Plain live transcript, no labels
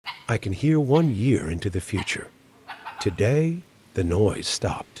I can hear 1 year into the future. Today, the noise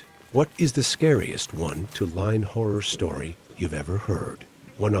stopped. What is the scariest one-to-line horror story you've ever heard?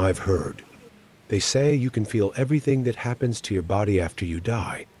 One I've heard. They say you can feel everything that happens to your body after you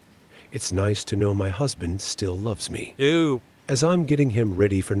die. It's nice to know my husband still loves me. Ew. As I'm getting him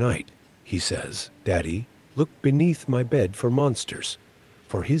ready for night, he says, "Daddy, look beneath my bed for monsters."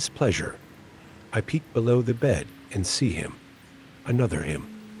 For his pleasure, I peek below the bed and see him, another him,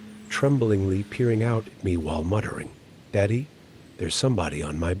 tremblingly peering out at me while muttering, "Daddy, there's somebody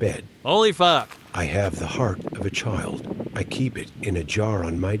on my bed." Holy fuck. I have the heart of a child. I keep it in a jar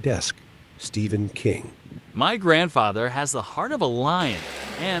on my desk. Stephen King. My grandfather has the heart of a lion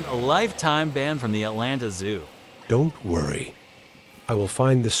and a lifetime ban from the Atlanta Zoo. Don't worry. I will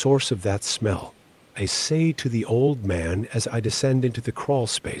find the source of that smell. I say to the old man as I descend into the crawl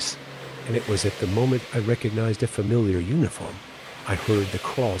space, and it was at the moment I recognized a familiar uniform. I heard the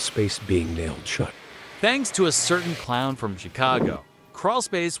crawl space being nailed shut. Thanks to a certain clown from Chicago,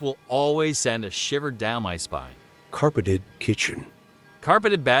 Crawlspace will always send a shiver down my spine. Carpeted kitchen.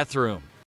 Carpeted bathroom.